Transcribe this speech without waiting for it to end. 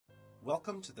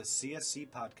Welcome to the CSC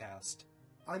Podcast.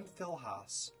 I'm Phil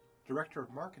Haas, Director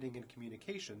of Marketing and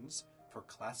Communications for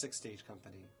Classic Stage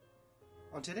Company.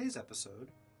 On today's episode,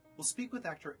 we'll speak with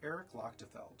actor Eric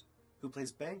Lochtefeld, who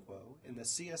plays Banquo in the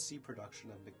CSC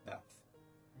production of Macbeth.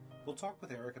 We'll talk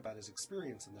with Eric about his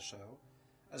experience in the show,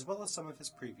 as well as some of his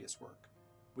previous work,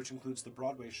 which includes the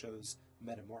Broadway shows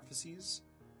Metamorphoses,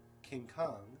 King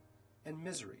Kong, and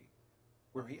Misery,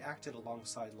 where he acted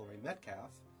alongside Laurie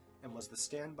Metcalf and was the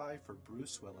standby for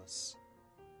Bruce Willis.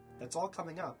 That's all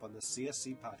coming up on the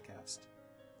CSC Podcast.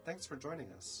 Thanks for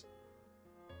joining us.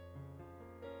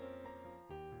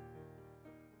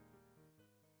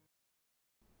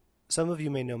 Some of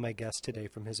you may know my guest today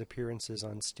from his appearances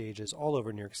on stages all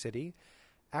over New York City.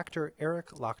 Actor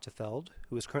Eric Lochtefeld,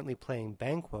 who is currently playing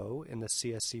Banquo in the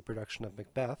CSC production of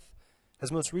Macbeth,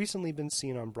 has most recently been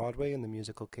seen on Broadway in the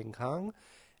musical King Kong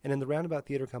and in the Roundabout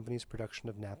Theatre Company's production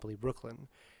of Napoli, Brooklyn.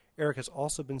 Eric has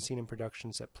also been seen in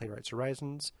productions at Playwrights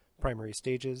Horizons, Primary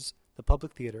Stages, the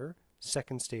Public Theater,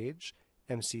 Second Stage,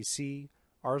 MCC,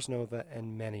 Ars Nova,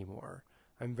 and many more.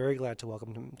 I'm very glad to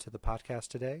welcome him to the podcast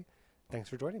today. Thanks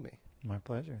for joining me. My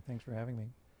pleasure. Thanks for having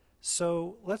me.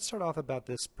 So let's start off about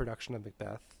this production of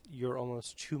Macbeth. You're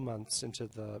almost 2 months into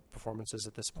the performances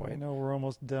at this point. I know we're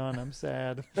almost done. I'm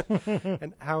sad.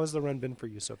 And how has the run been for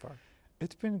you so far?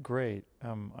 It's been great.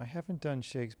 I haven't done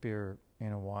Shakespeare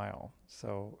in a while.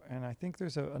 And I think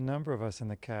there's a number of us in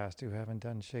the cast who haven't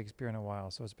done Shakespeare in a while.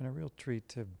 So it's been a real treat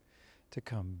to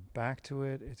come back to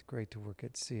it. It's great to work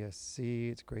at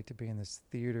CSC. It's great to be in this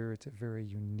theater. It's a very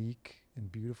unique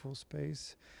and beautiful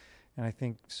space. And I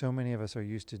think so many of us are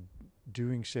used to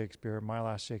doing Shakespeare. My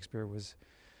last Shakespeare was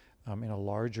in a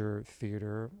larger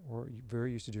theater. We're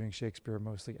very used to doing Shakespeare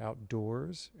mostly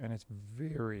outdoors. And it's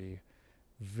very,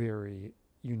 very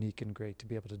unique and great to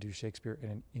be able to do Shakespeare in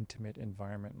an intimate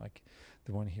environment like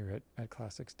the one here at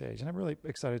Classic Stage. And I'm really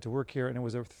excited to work here. And it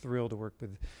was a thrill to work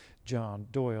with John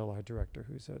Doyle, our director,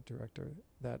 who's a director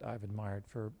that I've admired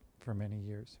for many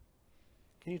years.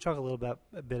 Can you talk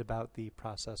a bit about the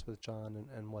process with John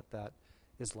and what that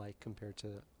is like compared to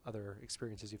other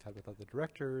experiences you've had with other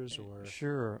directors? Or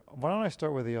Sure. Why don't I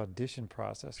start with the audition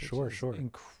process, which Sure. is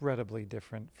incredibly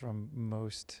different from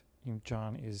most.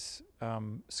 John is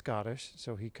Scottish,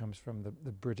 so he comes from the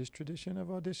British tradition of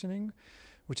auditioning,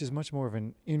 which is much more of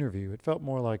an interview. It felt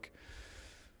more like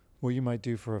what you might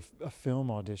do for a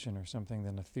film audition or something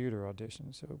than a theater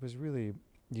audition. So it was really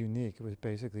unique. It was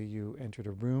basically you entered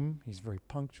a room. He's very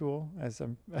punctual, as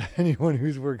anyone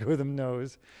who's worked with him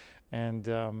knows. And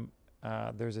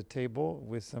there's a table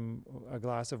with a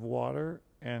glass of water,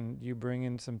 and you bring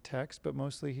in some text, but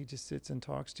mostly he just sits and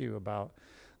talks to you about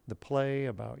the play,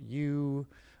 about you,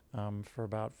 for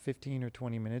about 15 or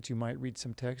 20 minutes. You might read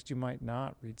some text, you might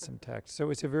not read some text. So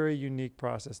it's a very unique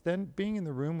process. Then being in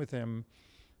the room with him,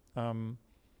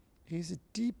 he's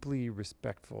deeply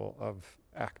respectful of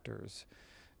actors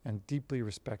and deeply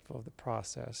respectful of the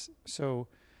process. So,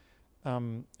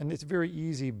 and it's very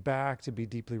easy back to be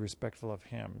deeply respectful of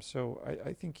him. So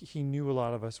I think he knew a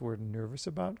lot of us were nervous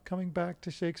about coming back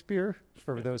to Shakespeare,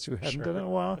 for those who hadn't done it in a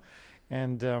while.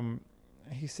 And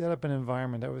he set up an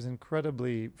environment that was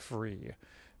incredibly free.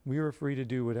 We were free to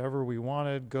do whatever we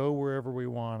wanted, go wherever we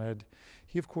wanted.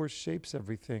 He, of course, shapes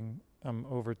everything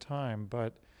over time,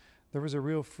 but there was a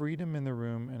real freedom in the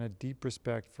room and a deep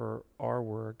respect for our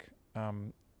work,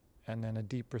 and then a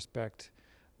deep respect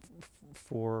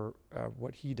for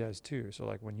what he does too. So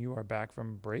like when you are back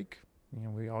from break,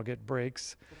 we all get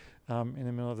breaks in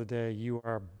the middle of the day, you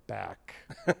are back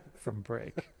from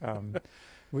break,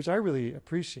 which I really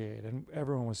appreciate. And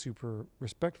everyone was super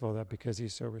respectful of that because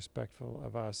he's so respectful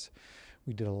of us.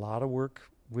 We did a lot of work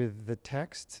with the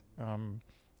text.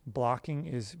 Blocking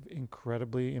is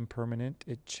incredibly impermanent.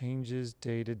 It changes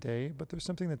day to day, but there's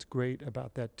something that's great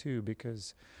about that too,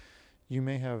 because you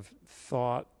may have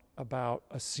thought about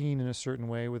a scene in a certain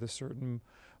way with a certain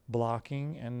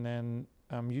blocking, and then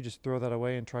you just throw that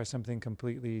away and try something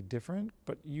completely different,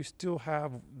 but you still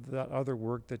have that other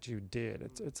work that you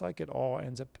did. It's like it all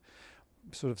ends up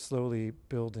sort of slowly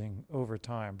building over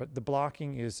time, but the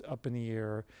blocking is up in the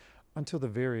air until the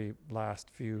very last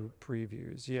few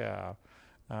previews. Yeah.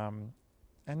 And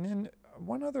then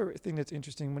one other thing that's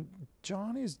interesting, when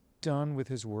John is done with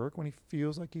his work, when he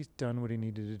feels like he's done what he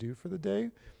needed to do for the day,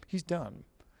 he's done.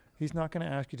 He's not going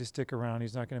to ask you to stick around.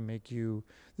 He's not going to make you.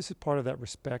 This is part of that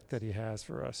respect that he has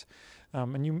for us.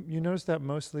 And you notice that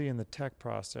mostly in the tech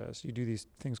process. You do these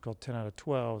things called 10 out of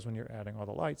 12s when you're adding all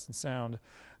the lights and sound.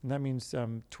 And that means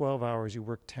 12 hours, you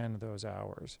work 10 of those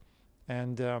hours.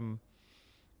 And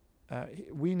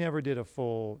we never did a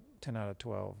full 10 out of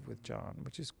 12 with John,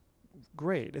 which is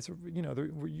great. It's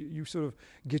you sort of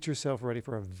get yourself ready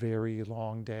for a very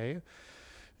long day,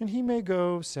 and he may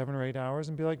go 7 or 8 hours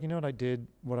and be like, you know what, I did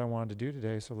what I wanted to do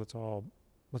today, so let's all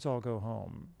go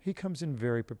home. He comes in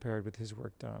very prepared with his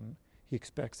work done. He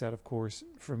expects that, of course,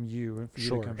 from you and for you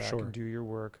to come back and do your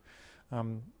work.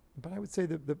 But I would say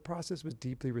that the process was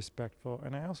deeply respectful,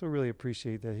 and I also really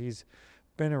appreciate that he's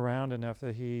been around enough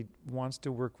that he wants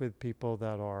to work with people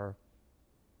that are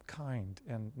kind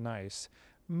and nice.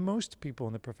 Most people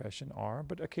in the profession are,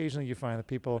 but occasionally you find that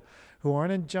people who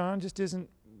aren't, and John just isn't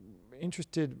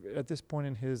interested at this point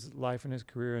in his life and his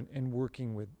career in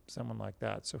working with someone like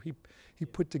that. So he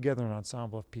put together an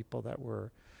ensemble of people that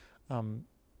were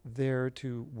there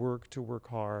to work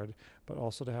hard, but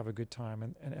also to have a good time,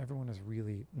 and everyone is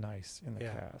really nice in the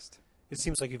cast. It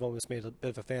seems like you've almost made a bit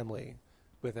of a family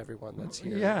with everyone that's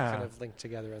here, kind of linked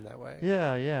together in that way.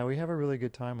 Yeah, we have a really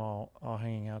good time all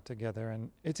hanging out together,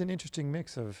 and it's an interesting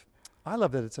mix of, I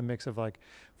love that it's a mix of like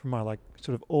from our like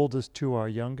sort of oldest to our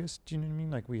youngest. Do you know what I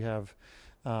mean? Like we have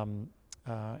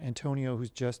Antonio, who's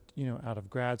just out of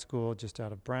grad school, just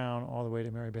out of Brown, all the way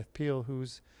to Mary Beth Peel,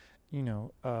 who's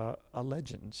a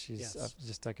legend. She's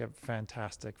just like a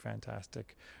fantastic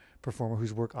performer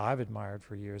whose work I've admired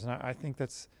for years, and I think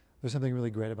there's something really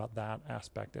great about that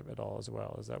aspect of it all as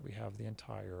well, is that we have the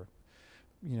entire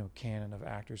canon of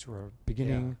actors who are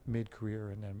beginning, mid-career,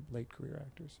 and then late-career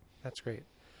actors. That's great.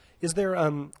 Is there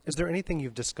anything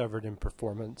you've discovered in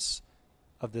performance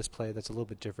of this play that's a little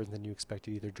bit different than you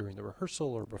expected, either during the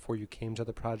rehearsal or before you came to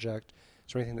the project?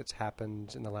 Is there anything that's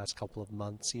happened in the last couple of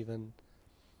months even?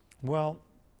 Well,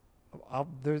 I'll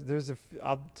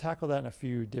tackle that in a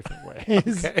few different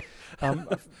ways. Okay.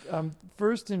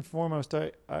 First and foremost,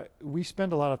 we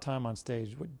spend a lot of time on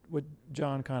stage. What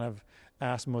John kind of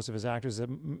asked most of his actors, that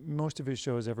most of his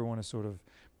shows, everyone is sort of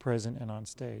present and on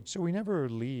stage. So we never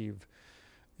leave.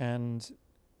 And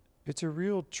it's a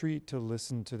real treat to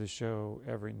listen to the show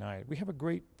every night. We have a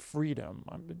great freedom.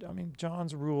 I mean,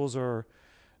 John's rules are,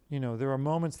 there are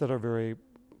moments that are very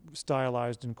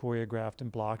stylized and choreographed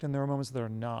and blocked, and there are moments that are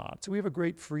not. So we have a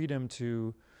great freedom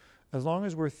to, as long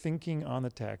as we're thinking on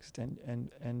the text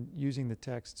and using the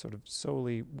text sort of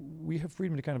solely, we have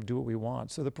freedom to kind of do what we want.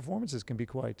 So the performances can be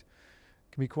quite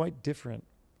different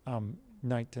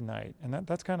night to night, and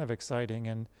that's kind of exciting.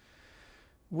 And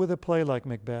with a play like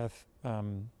Macbeth,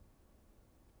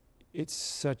 it's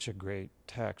such a great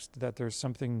text that there's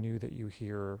something new that you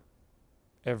hear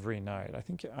every night. I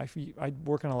think I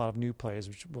work on a lot of new plays,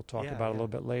 which we'll talk about a little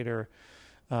bit later.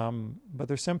 But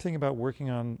there's something about working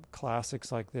on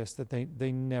classics like this that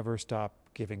they never stop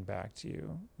giving back to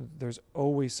you. There's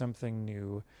always something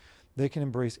new. They can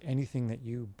embrace anything that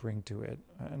you bring to it.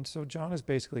 And so John has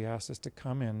basically asked us to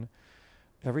come in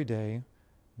every day,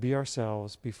 be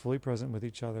ourselves, be fully present with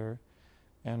each other,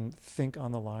 and think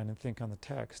on the line and think on the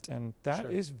text. And that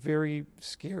is very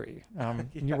scary.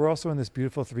 We're also in this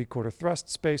beautiful 3/4 thrust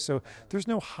space, so there's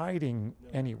no hiding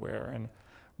anywhere. And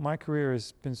my career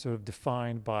has been sort of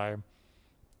defined by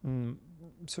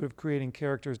sort of creating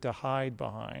characters to hide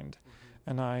behind.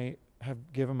 And I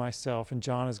have given myself, and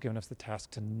John has given us the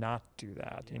task to not do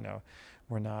that.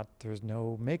 There's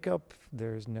no makeup,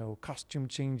 there's no costume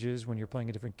changes when you're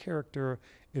playing a different character.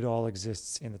 It all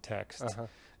exists in the text.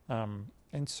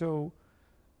 And so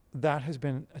that has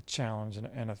been a challenge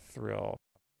and a thrill.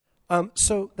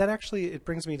 So that actually, it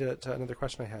brings me to another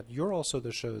question I had. You're also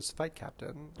the show's fight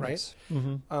captain, right? Yes.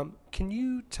 Mm-hmm. Can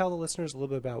you tell the listeners a little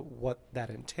bit about what that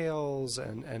entails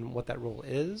and what that role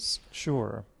is?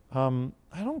 Sure.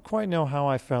 I don't quite know how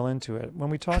I fell into it. When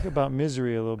we talk about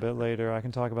Misery a little bit later, I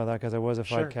can talk about that because I was a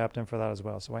fight captain for that as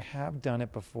well. So I have done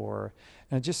it before.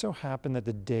 And it just so happened that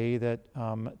the day that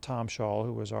Tom Shaw,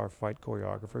 who was our fight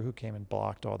choreographer, who came and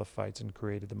blocked all the fights and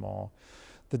created them all,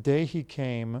 the day he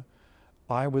came,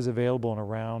 I was available and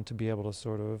around to be able to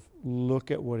sort of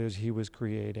look at what he was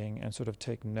creating and sort of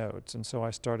take notes. And so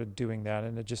I started doing that.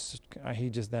 And he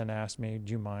just then asked me,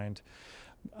 do you mind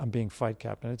being fight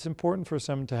captain? It's important for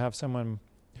to have someone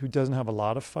who doesn't have a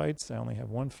lot of fights. I only have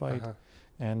one fight.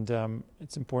 And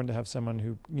it's important to have someone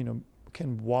who,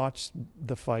 can watch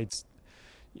the fights.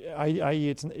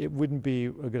 It wouldn't be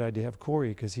a good idea to have Corey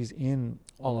because he's in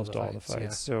almost all the fights. Yeah.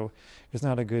 So it's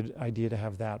not a good idea to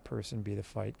have that person be the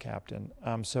fight captain.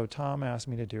 So Tom asked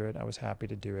me to do it. I was happy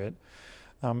to do it.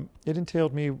 It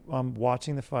entailed me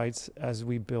watching the fights as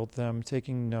we built them,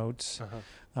 taking notes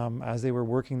as they were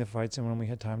working the fights, and when we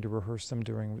had time to rehearse them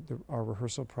during our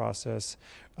rehearsal process,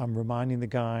 reminding the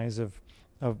guys of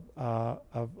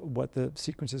what the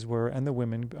sequences were, and the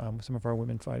women, some of our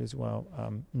women fight as well.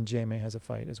 And Jamie has a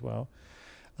fight as well.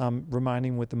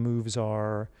 Reminding what the moves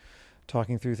are,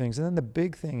 talking through things. And then the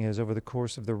big thing is, over the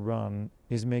course of the run,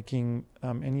 is making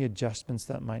any adjustments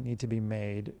that might need to be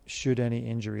made should any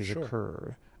injuries Sure.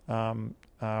 occur.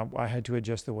 I had to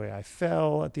adjust the way I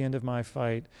fell at the end of my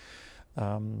fight.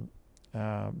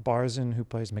 Barzin, who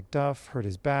plays Macduff, hurt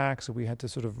his back, so we had to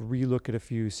sort of relook at a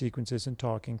few sequences and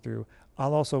talking through.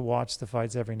 I'll also watch the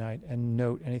fights every night and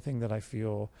note anything that I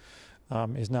feel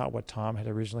is not what Tom had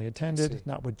originally intended,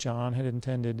 not what John had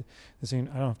intended. The scene,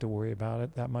 I don't have to worry about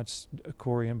it that much.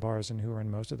 Corey and Barzin, who are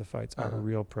in most of the fights, are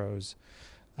real pros.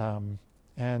 But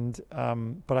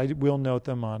I will note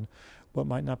them on what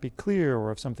might not be clear,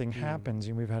 or if something happens.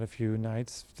 We've had a few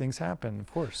nights, things happen.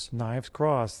 Of course. Knives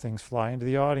cross, things fly into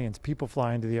the audience, people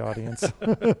fly into the audience.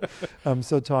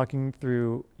 So talking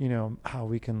through, how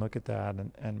we can look at that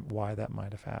and why that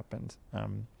might have happened.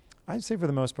 I'd say for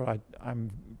the most part,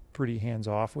 I'm pretty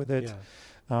hands-off with it.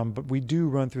 Yeah. But we do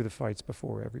run through the fights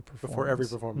before every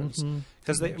performance.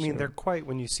 Because they're quite,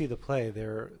 when you see the play,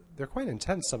 they're quite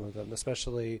intense, some of them,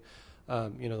 especially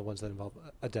the ones that involve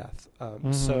a death.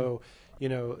 So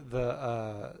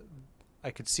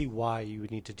I could see why you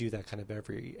would need to do that kind of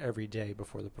every day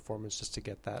before the performance, just to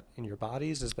get that in your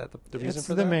bodies. Is that the reason for that? It's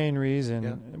the main reason.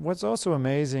 Yeah. What's also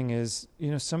amazing is,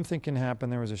 something can happen.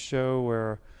 There was a show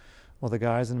where, the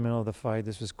guys in the middle of the fight,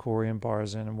 this was Corey and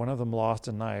Barzin, and one of them lost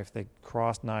a knife. They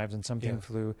crossed knives and something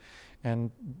flew.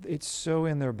 And it's so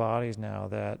in their bodies now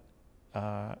that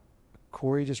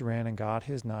Corey just ran and got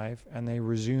his knife, and they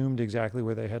resumed exactly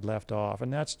where they had left off.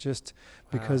 And that's just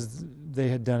because they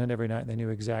had done it every night, and they knew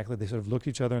exactly. They sort of looked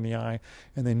each other in the eye,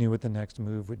 and they knew what the next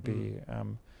move would be.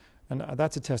 And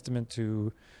that's a testament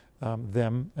to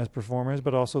them as performers,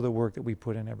 but also the work that we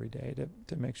put in every day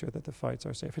to make sure that the fights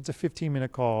are safe. It's a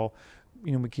 15-minute call.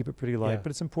 We keep it pretty light,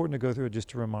 but it's important to go through it just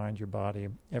to remind your body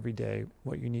every day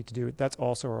what you need to do. That's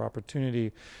also our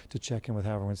opportunity to check in with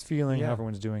how everyone's feeling, how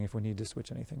everyone's doing, if we need to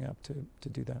switch anything up to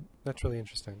do that. That's really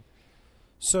interesting.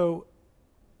 So,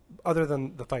 other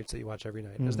than the fights that you watch every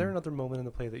night, is there another moment in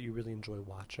the play that you really enjoy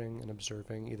watching and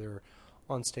observing, either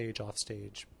on stage, off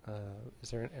stage?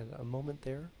 Is there a moment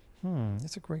there?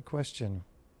 That's a great question.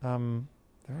 There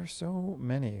are so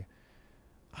many.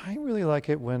 I really like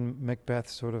it when Macbeth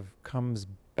sort of comes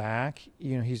back.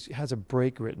 He has a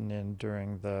break written in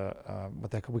during the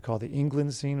what we call the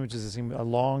England scene, which is a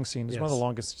long scene. It's one of the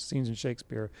longest scenes in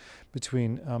Shakespeare,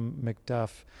 between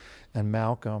Macduff and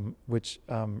Malcolm, which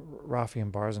Rafi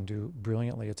and Barzin do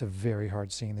brilliantly. It's a very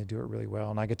hard scene. They do it really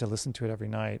well, and I get to listen to it every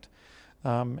night.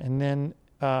 And then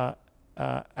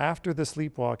after the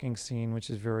sleepwalking scene, which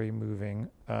is very moving,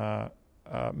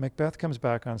 Macbeth comes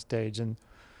back on stage, and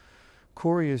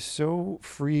Corey is so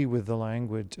free with the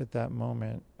language at that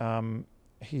moment.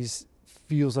 He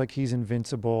feels like he's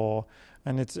invincible,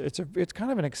 and it's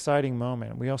kind of an exciting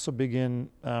moment. We also begin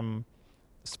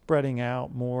spreading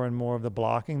out more and more of the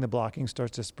blocking. The blocking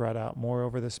starts to spread out more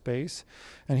over the space,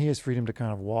 and he has freedom to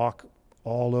kind of walk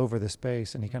all over the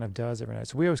space, and he kind of does every night.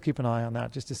 So we always keep an eye on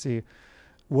that just to see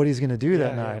what he's going to do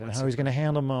that night and how he's going to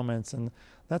handle moments. And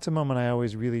that's a moment I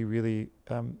always really, really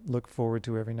look forward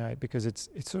to every night, because it's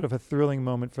sort of a thrilling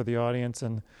moment for the audience,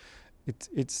 and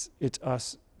it's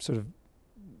us sort of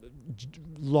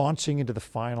launching into the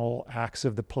final acts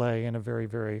of the play in a very,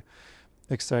 very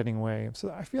exciting way. So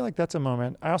I feel like that's a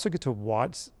moment. I also get to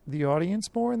watch the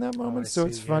audience more in that moment, so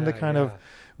it's fun to kind of,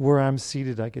 where I'm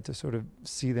seated, I get to sort of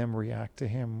see them react to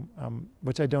him,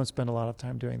 which I don't spend a lot of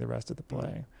time doing the rest of the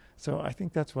play. So I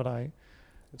think that's what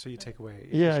you take away.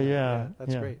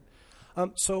 That's great.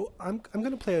 So I'm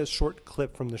going to play a short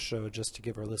clip from the show just to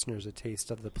give our listeners a taste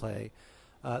of the play.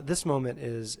 This moment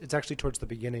it's actually towards the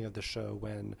beginning of the show,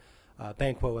 when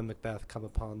Banquo and Macbeth come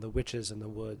upon the witches in the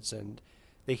woods, and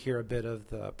they hear a bit of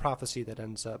the prophecy that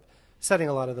ends up setting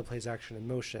a lot of the play's action in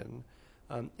motion.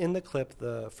 In the clip,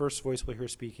 the first voice we'll hear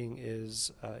speaking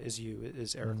is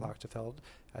Eric Lochtefeld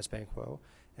as Banquo,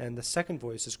 and the second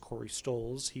voice is Corey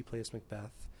Stoles. He plays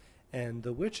Macbeth, and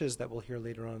the witches that we'll hear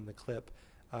later on in the clip,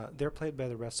 they're played by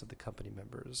the rest of the company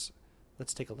members.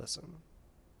 Let's take a listen.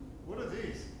 What are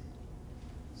these?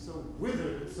 So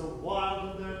withered and so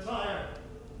wild in their attire,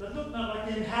 that look not like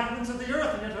the inhabitants of the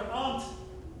earth, and yet are aunt.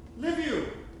 Live you,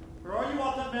 or are you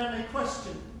aught that man may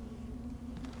question?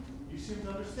 You seem to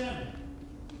understand me.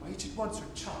 Why each at once her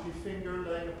choppy finger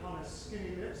laying upon her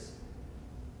skinny lips?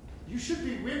 You should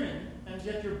be women, and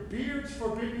yet your beards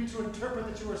forbid me to interpret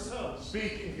that you are so.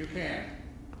 Speak if you can.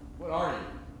 What are you?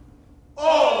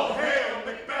 All hail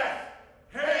Macbeth!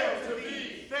 Hail to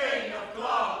thee, Thane of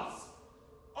Glamis!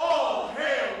 All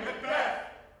hail Macbeth!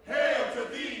 Hail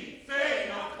to thee,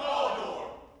 Thane of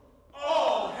Cawdor!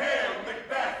 All hail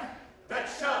Macbeth, that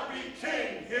shalt be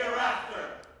king hereafter!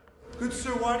 Good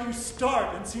sir, why why do you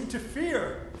start and seem to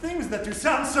fear things that do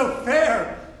sound so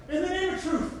fair? In the name of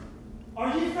truth,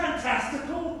 are ye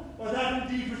fantastical, or that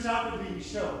indeed which outwardly ye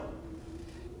show?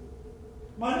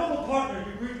 My noble partner,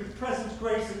 you greet with present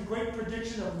grace and great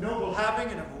prediction of noble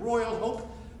having and of royal hope,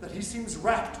 that he seems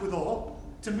rapt withal.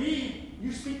 To me,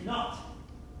 you speak not.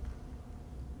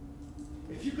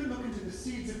 If you could look into the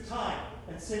seeds of time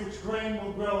and say which grain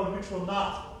will grow and which will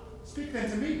not, speak then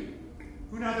to me,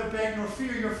 who neither beg nor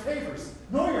fear your favors,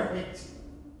 nor your hate.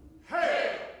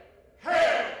 Hail!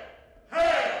 Hail!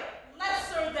 Hail!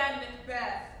 Lesser than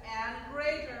Macbeth, and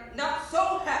greater. Not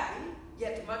so happy,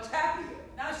 yet much happier.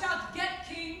 Thou shalt get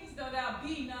kings, though thou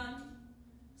be none.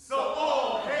 So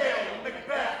all hail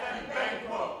Macbeth and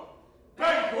Banquo!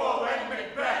 Banquo and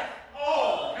Macbeth,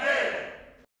 all hail!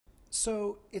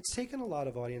 So it's taken a lot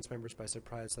of audience members by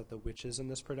surprise that the witches in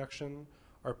this production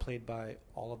are played by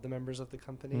all of the members of the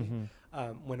company,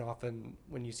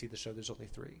 when you see the show, there's only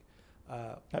three.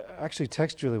 Actually,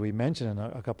 textually, we mentioned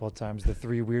a couple of times the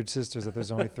three weird sisters, that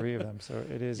there's only three of them. So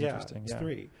it is interesting. It's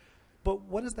three. But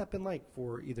what has that been like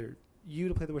for either you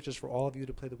to play the witches, for all of you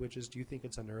to play the witches? Do you think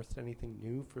it's unearthed anything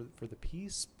new for the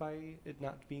piece by it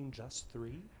not being just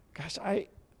three? Gosh, I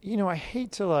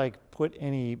hate to put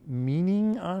any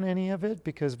meaning on any of it,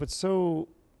 because what's so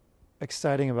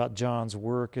exciting about John's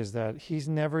work is that he's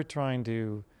never trying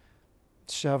to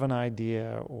shove an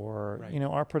idea or, right.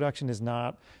 Our production is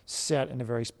not set in a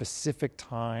very specific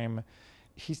time.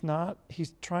 He's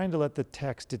trying to let the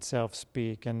text itself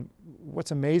speak. And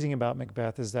what's amazing about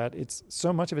Macbeth is that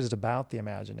so much of it is about the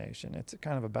imagination. It's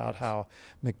kind of about how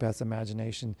Macbeth's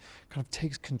imagination kind of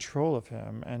takes control of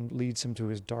him and leads him to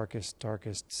his darkest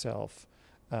self.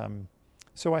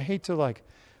 So I hate to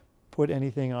put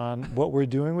anything on what we're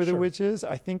doing with Sure. the witches.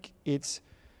 I think it's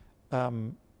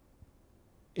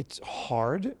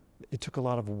hard. It took a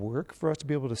lot of work for us to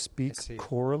be able to speak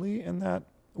chorally in that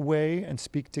way and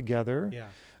speak together. Yeah.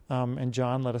 And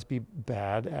John let us be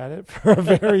bad at it for a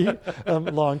very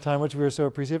long time, which we were so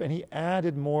appreciative. And he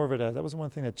added more of it. That was one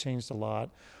thing that changed a lot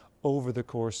over the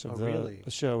course of the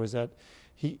show, is that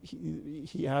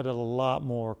he added a lot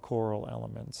more choral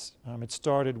elements. It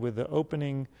started with the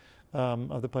opening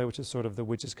of the play, which is sort of the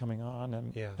witches coming on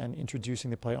and introducing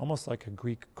the play almost like a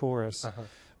Greek chorus.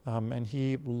 And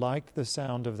he liked the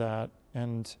sound of that.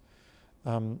 And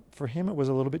for him, it was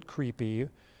a little bit creepy,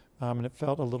 and it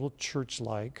felt a little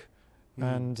church-like,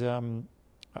 and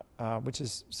which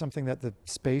is something that the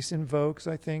space invokes,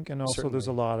 I think. And also there's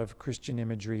a lot of Christian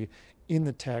imagery in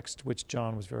the text, which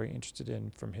John was very interested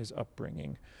in from his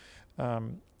upbringing.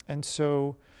 And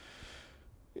so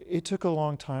it took a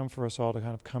long time for us all to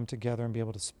kind of come together and be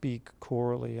able to speak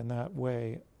chorally in that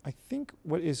way. I think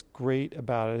what is great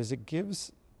about it is it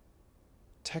gives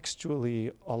textually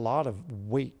a lot of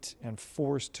weight and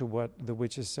force to what the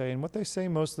witches say, and what they say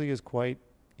mostly is quite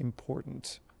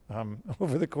important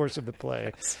over the course of the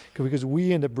play, because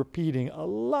we end up repeating a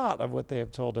lot of what they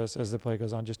have told us as the play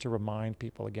goes on, just to remind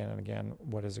people again and again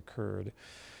what has occurred.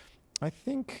 I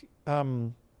think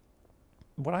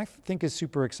what I think is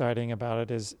super exciting about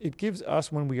it is it gives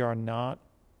us, when we are not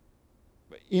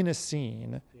in a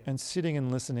scene and sitting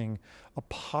and listening, a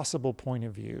possible point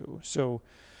of view. So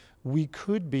we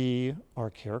could be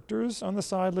our characters on the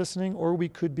side listening, or we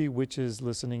could be witches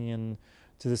listening in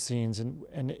to the scenes,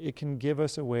 and it can give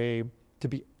us a way to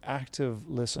be active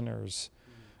listeners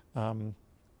on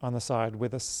the side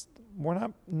with us. We're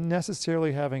not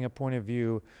necessarily having a point of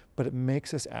view, but it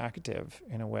makes us active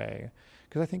in a way,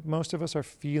 because I think most of us are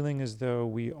feeling as though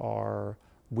we are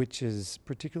witches,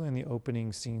 particularly in the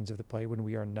opening scenes of the play when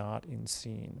we are not in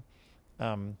scene.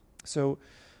 So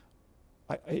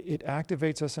it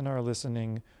activates us in our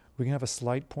listening. We can have a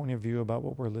slight point of view about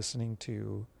what we're listening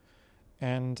to.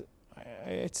 And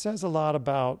it says a lot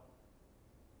about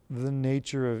the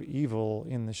nature of evil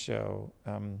in the show.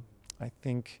 I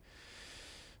think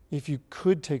if you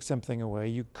could take something away,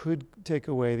 you could take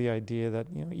away the idea that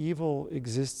evil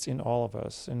exists in all of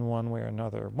us in one way or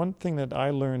another. One thing that I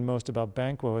learned most about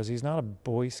Banquo is he's not a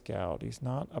Boy Scout. He's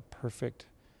not a perfect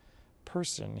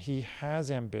person. He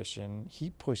has ambition.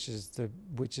 He pushes the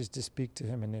witches to speak to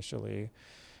him initially.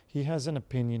 He has an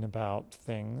opinion about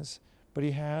things, but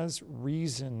he has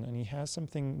reason, and he has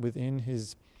something within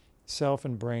his self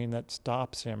and brain that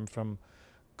stops him from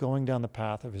going down the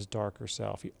path of his darker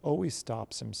self. He always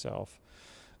stops himself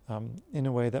in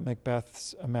a way that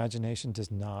Macbeth's imagination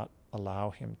does not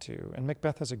allow him to. And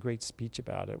Macbeth has a great speech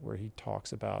about it, where he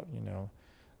talks about,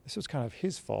 this was kind of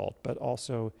his fault, but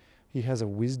also he has a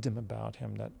wisdom about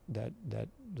him that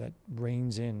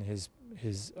reins in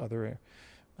his other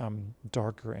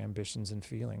darker ambitions and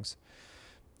feelings.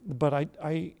 But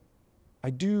I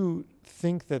do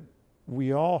think that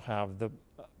we all have the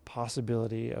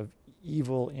possibility of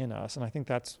evil in us, and I think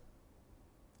that's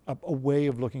a way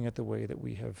of looking at the way that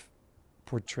we have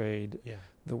portrayed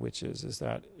the witches, is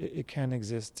that it can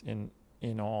exist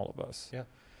in all of us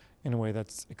in a way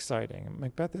that's exciting.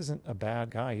 Macbeth isn't a bad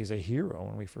guy. He's a hero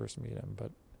when we first meet him,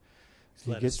 but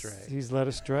he's led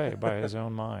astray by his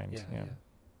own mind. Yeah.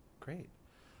 Great.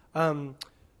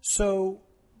 So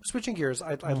switching gears,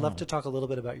 I'd love to talk a little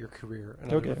bit about your career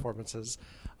and other performances.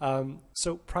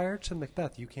 So prior to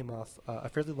Macbeth, you came off a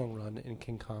fairly long run in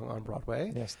King Kong on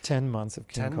Broadway. Yes, 10 months of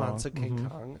King Kong. 10 months of King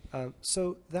Kong.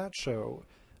 So that show,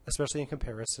 especially in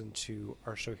comparison to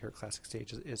our show here at Classic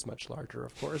Stage, is much larger,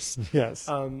 of course. Yes.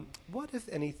 What, if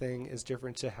anything, is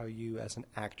different to how you as an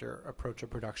actor approach a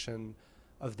production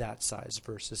of that size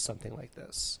versus something like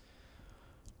this?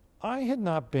 I had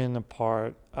not been a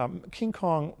part. King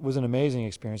Kong was an amazing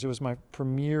experience. It was my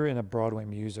premiere in a Broadway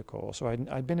musical. So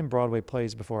I'd been in Broadway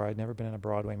plays before. I'd never been in a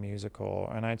Broadway musical,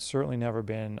 and I'd certainly never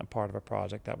been a part of a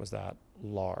project that was that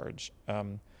large.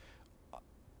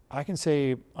 I can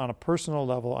say on a personal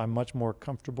level, I'm much more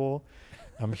comfortable.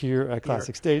 I'm here at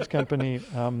Classic Stage Company.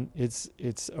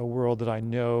 It's a world that I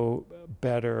know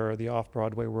better, the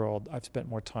off-Broadway world. I've spent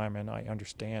more time in. I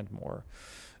understand more.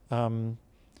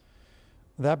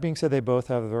 That being said, they both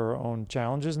have their own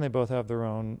challenges, and they both have their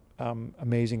own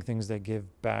amazing things they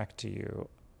give back to you.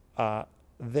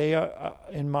 They are,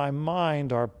 in my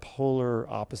mind, are polar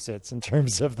opposites in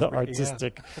terms of the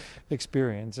artistic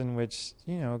experience, in which,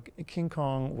 King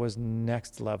Kong was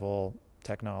next level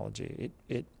technology.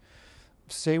 It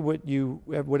say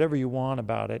whatever you want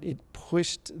about it. It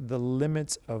pushed the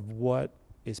limits of what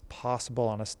is possible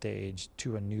on a stage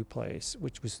to a new place,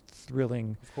 which was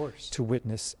thrilling, of course, to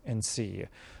witness and see.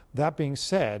 That being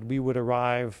said, we would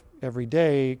arrive every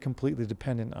day completely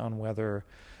dependent on whether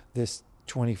this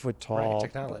 20-foot tall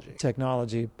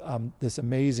technology, this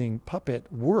amazing puppet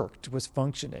was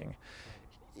functioning.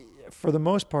 For the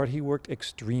most part, he worked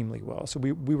extremely well. So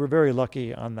we were very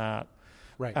lucky on that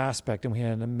aspect, and we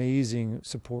had an amazing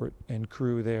support and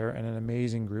crew there, and an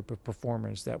amazing group of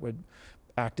performers that would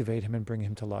activate him and bring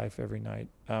him to life every night.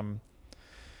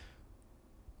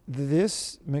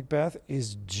 This Macbeth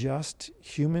is just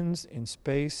humans in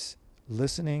space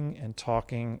listening and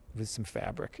talking with some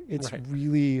fabric. It's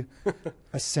really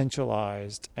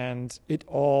essentialized, and it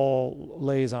all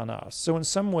lays on us. So in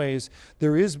some ways,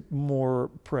 there is more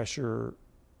pressure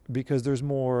because there's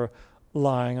more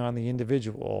lying on the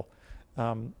individual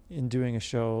in doing a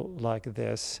show like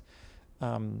this.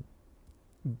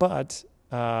 But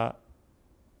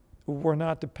we're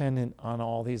not dependent on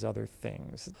all these other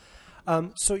things.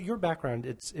 So your background,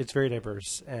 it's very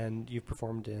diverse, and you've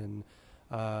performed in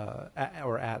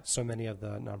at so many of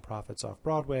the nonprofits off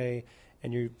Broadway,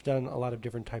 and you've done a lot of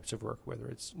different types of work, whether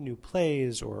it's new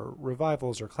plays or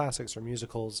revivals or classics or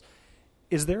musicals.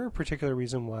 Is there a particular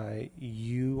reason why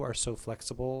you are so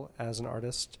flexible as an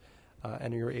artist,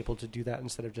 and you're able to do that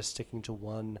instead of just sticking to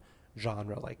one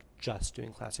genre, like just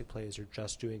doing classic plays or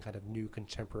just doing kind of new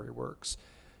contemporary works?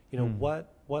 What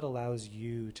allows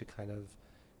you to kind of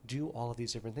do all of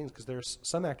these different things? Because there's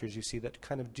some actors you see that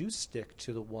kind of do stick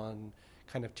to the one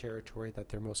kind of territory that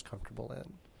they're most comfortable in.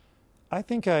 I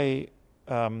think I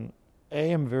am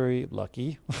very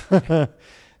lucky,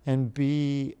 and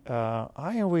B,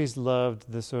 I always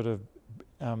loved the sort of,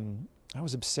 I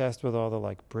was obsessed with all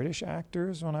the British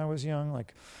actors when I was young,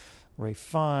 like Ray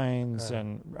Fiennes,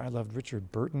 and I loved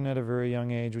Richard Burton at a very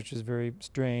young age, which is very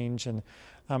strange, and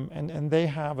they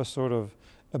have a sort of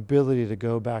ability to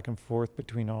go back and forth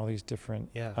between all these different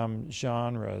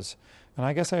genres. And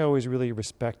I guess I always really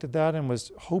respected that and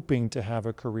was hoping to have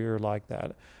a career like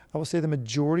that. I will say the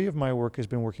majority of my work has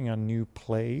been working on new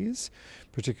plays,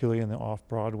 particularly in the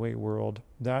off-Broadway world.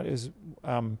 That is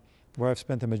where I've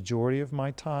spent the majority of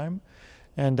my time.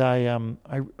 And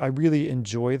I really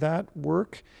enjoy that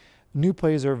work. New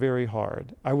plays are very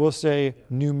hard. I will say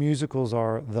new musicals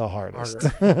are the hardest,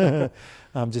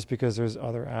 just because there's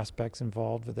other aspects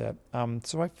involved with it.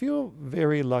 So I feel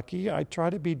very lucky. I try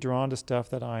to be drawn to stuff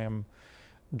that I am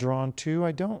drawn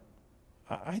to.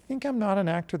 I think I'm not an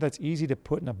actor that's easy to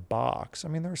put in a box. I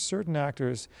mean, there are certain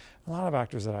actors, a lot of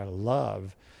actors that I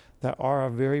love, that are a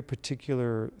very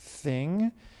particular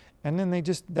thing, and then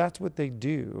that's what they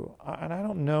do. And I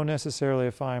don't know necessarily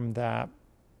if I'm that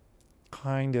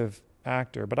kind of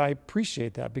actor, but I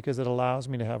appreciate that because it allows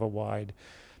me to have a wide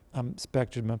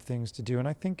spectrum of things to do. And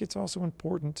I think it's also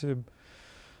important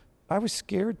I was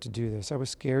scared to do this. I was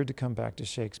scared to come back to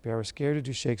Shakespeare. I was scared to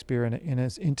do Shakespeare in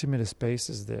as intimate a space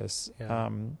as this.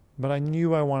 But I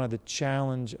knew I wanted the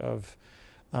challenge of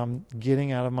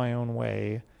getting out of my own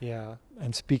way Yeah.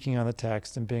 and speaking on the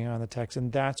text and being on the text.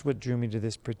 And that's what drew me to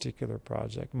this particular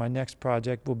project. My next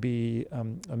project will be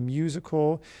a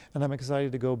musical, and I'm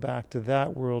excited to go back to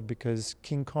that world because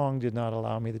King Kong did not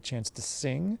allow me the chance to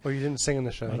sing. Or you didn't sing in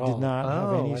the show I at all? did not have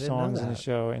Oh, I any didn't know songs in the that.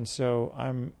 show. And so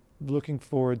I'm looking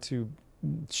forward to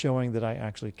showing that I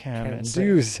actually can and sing.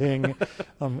 do sing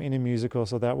in a musical.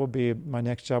 So that will be my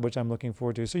next job, which I'm looking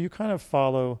forward to. So you kind of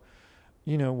follow,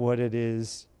 what it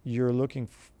is you're looking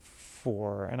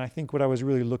for. And I think what I was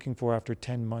really looking for after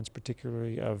 10 months,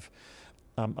 particularly of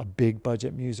a big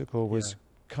budget musical, was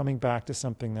coming back to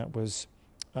something that was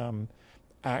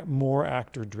more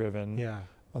actor driven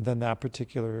than that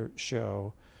particular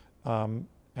show.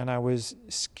 And I was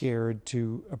scared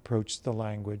to approach the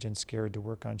language and scared to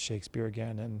work on Shakespeare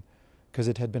again, and because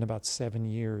it had been about 7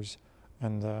 years,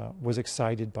 and was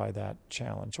excited by that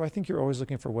challenge. So I think you're always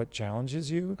looking for what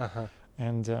challenges you,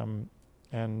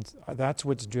 and that's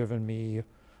what's driven me.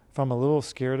 If I'm a little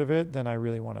scared of it, then I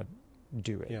really want to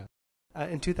do it. Yeah.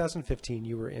 In 2015,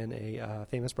 you were in a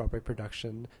famous Broadway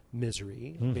production,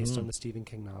 Misery, based on the Stephen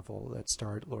King novel that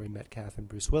starred Laurie Metcalf and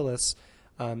Bruce Willis.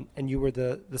 And you were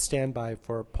the standby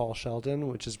for Paul Sheldon,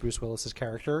 which is Bruce Willis's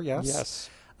character, yes?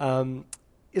 Yes.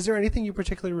 Is there anything you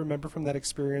particularly remember from that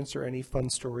experience or any fun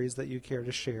stories that you care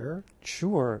to share?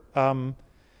 Sure.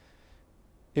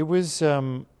 It was...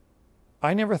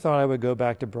 I never thought I would go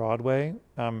back to Broadway,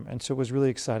 and so it was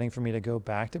really exciting for me to go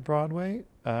back to Broadway.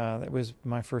 That was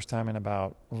my first time in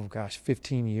about,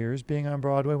 15 years being on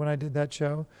Broadway when I did that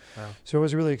show. Wow. So I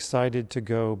was really excited to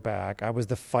go back. I was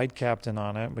the fight captain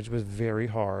on it, which was very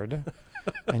hard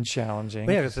and challenging.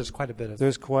 Well, yeah, because there's quite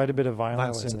a bit of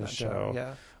violence in the that show.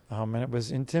 Yeah. And it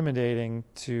was intimidating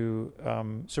to...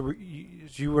 So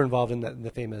you were involved in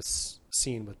the famous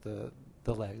scene with the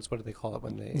legs. What do they call it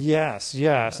when they... Yes.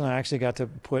 And I actually got to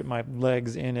put my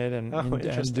legs in it and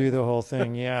do the whole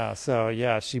thing. Yeah.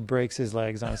 So, she breaks his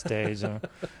legs on stage,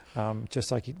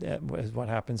 just like what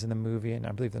happens in the movie and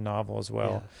I believe the novel as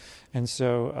well. Yeah. And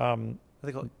so... Are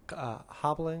they called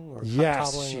hobbling? Or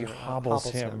yes, hobbling, she or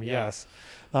hobbles him, yes.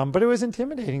 But it was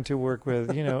intimidating to work with,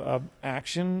 an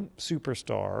action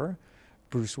superstar,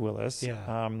 Bruce Willis,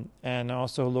 and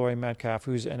also Laurie Metcalf,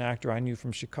 who's an actor I knew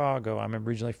from Chicago. I'm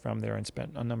originally from there and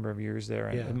spent a number of years there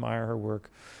and admire her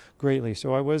work greatly.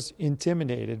 So I was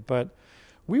intimidated, but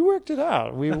we worked it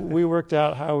out. We worked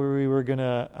out how we were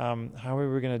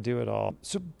gonna do it all.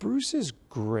 So Bruce is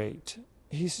great.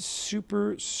 He's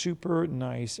super, super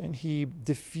nice, and he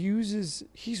diffuses.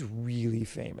 He's really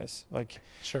famous,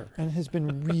 and has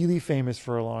been really famous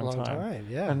for a long time.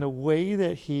 Yeah. And the way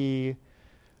that he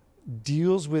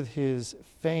deals with his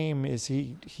fame is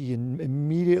he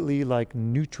immediately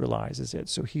neutralizes it.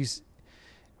 So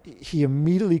he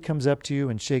immediately comes up to you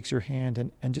and shakes your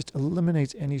hand and just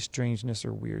eliminates any strangeness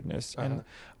or weirdness. And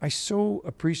I so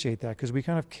appreciate that because we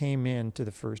kind of came in to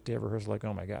the first day of rehearsal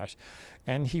oh my gosh.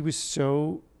 And he was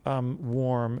so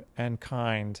warm and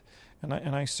kind.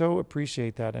 And I so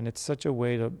appreciate that. And it's such a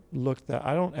way to look that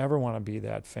I don't ever want to be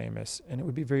that famous. And it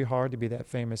would be very hard to be that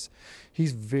famous.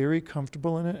 He's very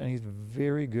comfortable in it, and he's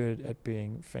very good at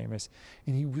being famous.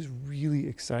 And he was really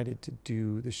excited to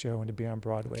do the show and to be on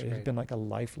Broadway. It's been like a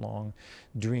lifelong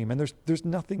dream. And there's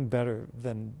nothing better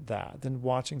than that, than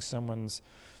watching someone's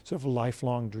sort of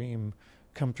lifelong dream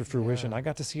come to fruition. I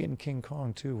got to see it in King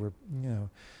Kong, too, where,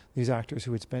 these actors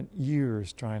who had spent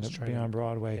years trying to be on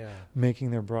Broadway,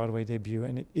 making their Broadway debut,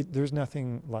 and there's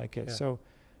nothing like it. So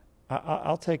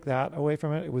I'll take that away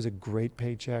from it. It was a great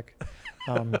paycheck.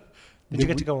 Did you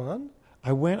get to go on?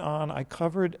 I went on. I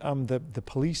covered the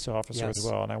police officer as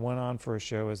well, and I went on for a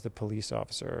show as the police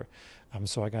officer.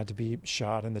 So I got to be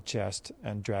shot in the chest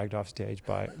and dragged off stage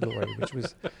by Laurie,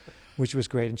 which was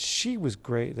great. And she was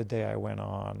great the day I went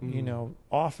on.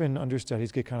 Often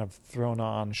understudies get kind of thrown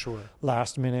on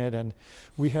last minute. And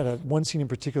we had one scene in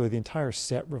particular, the entire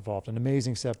set revolved, an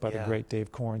amazing set by the great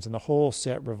Dave Corns. And the whole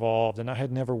set revolved. And I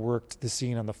had never worked the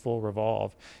scene on the full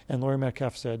revolve. And Laurie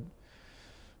Metcalf said,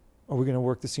 "Are we going to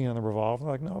work the scene on the revolve?" I'm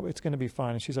like, "No, it's going to be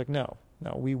fine." And she's like, No,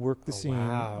 we work the scene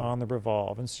on the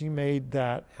revolve. And she made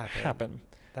that happen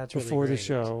before the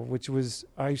show, which was,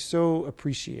 I so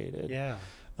appreciated. Yeah.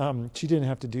 She didn't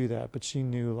have to do that, but she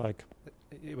knew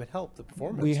it would help the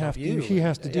performance. He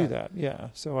has to do that. Yeah.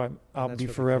 So I'll be really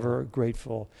forever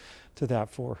grateful to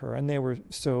that for her. And they were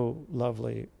so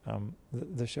lovely,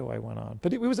 the show I went on.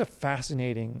 But it was a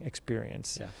fascinating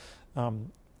experience. Yeah.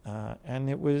 And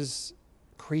it was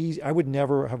crazy. I would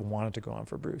never have wanted to go on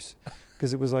for Bruce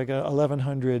because it was like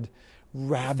 1,100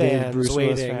 rabid fans Bruce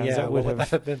Willis waiting. fans Yeah, that what would would that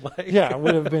have been like? yeah,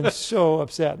 would have been so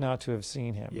upset not to have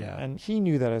seen him. Yeah. And he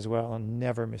knew that as well and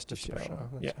never missed a Just show. for show.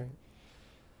 That's Yeah.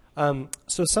 great.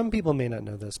 So some people may not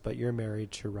know this, but you're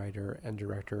married to writer and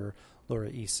director Laura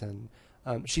Eason.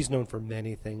 She's known for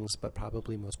many things, but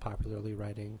probably most popularly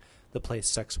writing the play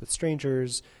Sex with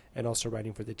Strangers and also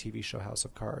writing for the TV show House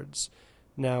of Cards.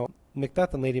 Now,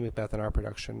 Macbeth and Lady Macbeth in our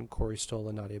production, Corey Stoll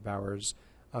and Nadia Bowers,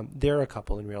 they're a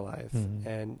couple in real life. Mhm.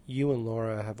 And you and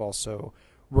Laura have also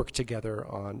worked together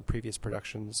on previous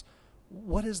productions.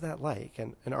 What is that like?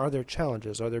 And are there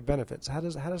challenges? Are there benefits? How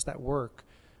does that work,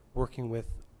 working with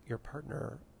your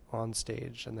partner on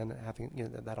stage and then having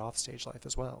that off-stage life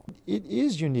as well? It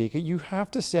is unique. You have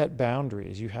to set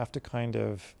boundaries. You have to kind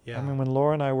of, Yeah. I mean, when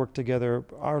Laura and I worked together,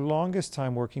 our longest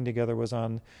time working together was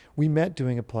we met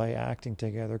doing a play, acting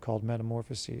together called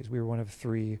Metamorphoses. We were one of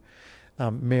 3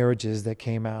 marriages that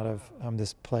came out of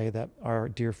this play that our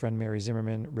dear friend Mary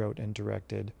Zimmerman wrote and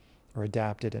directed, or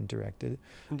adapted and directed.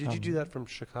 And did you do that from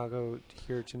Chicago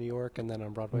here to New York and then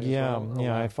on Broadway Yeah, as well? Oh,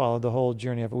 yeah, wow. I followed the whole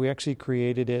journey of it. We actually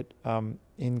created it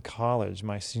in college,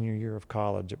 my senior year of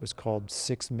college. It was called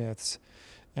Six Myths,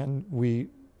 and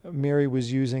Mary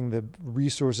was using the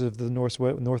resources of the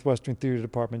Northwestern Theater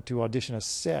Department to audition a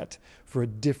set for a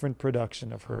different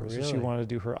production of hers. really? So she wanted to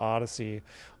do her Odyssey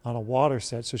on a water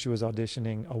set, so she was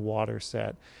auditioning a water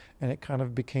set, and it kind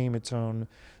of became its own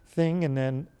thing. And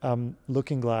then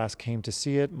Looking Glass came to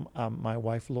see it. My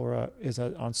wife Laura is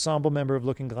an ensemble member of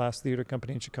Looking Glass Theater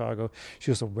Company in Chicago. She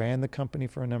also ran the company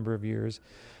for a number of years.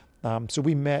 So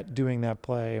we met doing that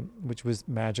play, which was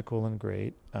magical and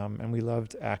great, and we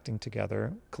loved acting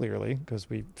together, clearly, because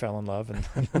we fell in love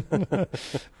and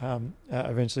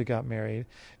eventually got married.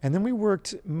 And then we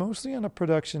worked mostly on a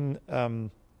production.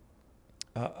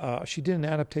 She did an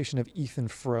adaptation of Ethan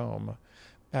Frome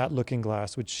at Looking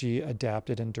Glass, which she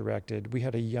adapted and directed. We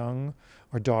had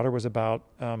our daughter was about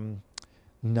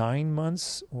 9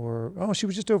 months, she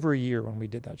was just over a year when we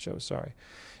did that show, sorry.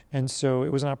 And so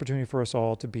it was an opportunity for us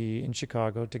all to be in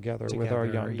Chicago together with our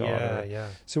young daughter. Yeah.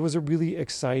 So it was a really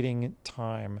exciting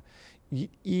time. It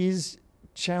is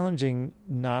challenging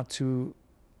not to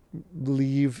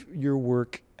leave your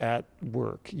work at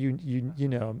work. You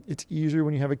know, it's easier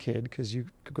when you have a kid because you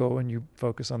go and you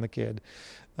focus on the kid.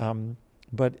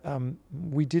 But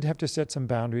we did have to set some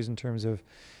boundaries in terms of,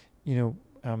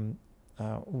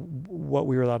 what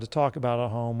we were allowed to talk about at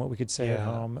home, what we could say at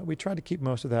home. We tried to keep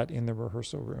most of that in the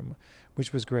rehearsal room,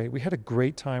 which was great. We had a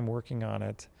great time working on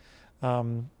it.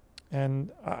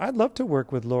 And I'd love to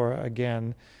work with Laura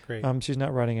again. Great. She's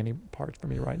not writing any parts for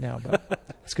me right now, but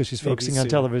it's because she's Maybe focusing on soon.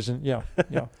 television. Yeah.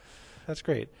 That's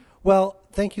great. Well,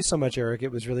 thank you so much, Eric.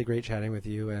 It was really great chatting with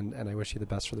you, and I wish you the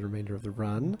best for the remainder of the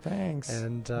run. Thanks.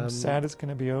 And I'm sad it's going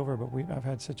to be over, but I've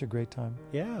had such a great time.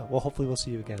 Yeah, well, hopefully we'll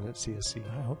see you again at CSC.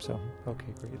 I hope so. Okay,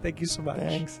 great. Thank you so much.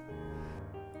 Thanks.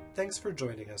 Thanks for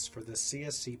joining us for this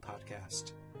CSC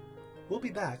podcast. We'll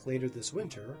be back later this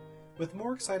winter with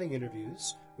more exciting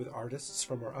interviews with artists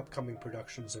from our upcoming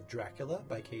productions of Dracula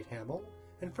by Kate Hamill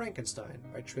and Frankenstein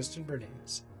by Tristan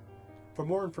Bernays. For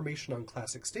more information on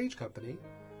Classic Stage Company,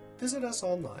 visit us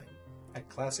online at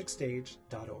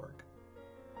classicstage.org.